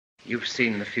You've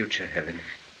seen the future, Helen.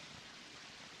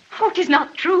 Oh, it is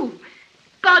not true.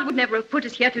 God would never have put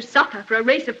us here to suffer for a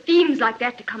race of fiends like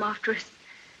that to come after us.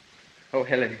 Oh,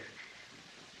 Helen,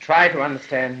 try to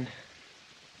understand.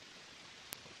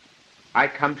 I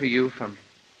come to you from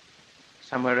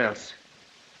somewhere else.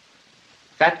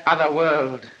 That other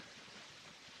world.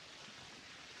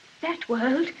 That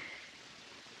world?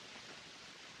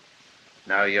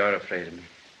 Now you're afraid of me.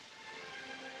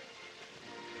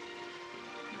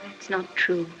 That's not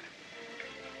true.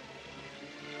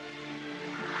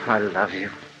 I love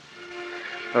you.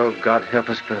 Oh, God, help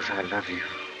us both. I love you.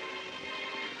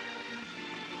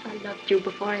 I loved you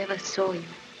before I ever saw you.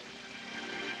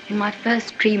 In my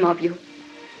first dream of you.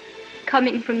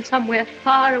 Coming from somewhere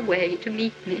far away to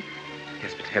meet me.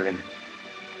 Yes, but Helen,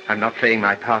 I'm not playing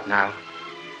my part now.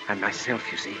 I'm myself,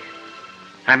 you see.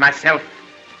 I'm myself.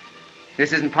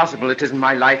 This isn't possible. It isn't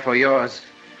my life or yours.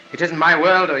 It isn't my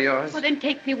world or yours. Well, then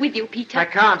take me with you, Peter. I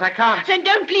can't. Then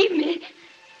don't leave me.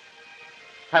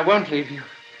 I won't leave you.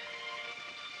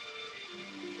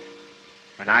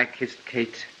 When I kissed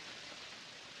Kate,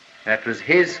 that was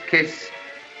his kiss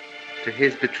to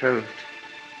his betrothed.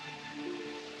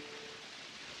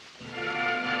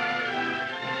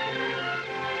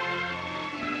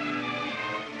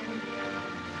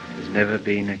 There's never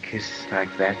been a kiss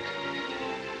like that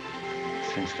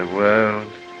since the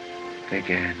world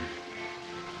began.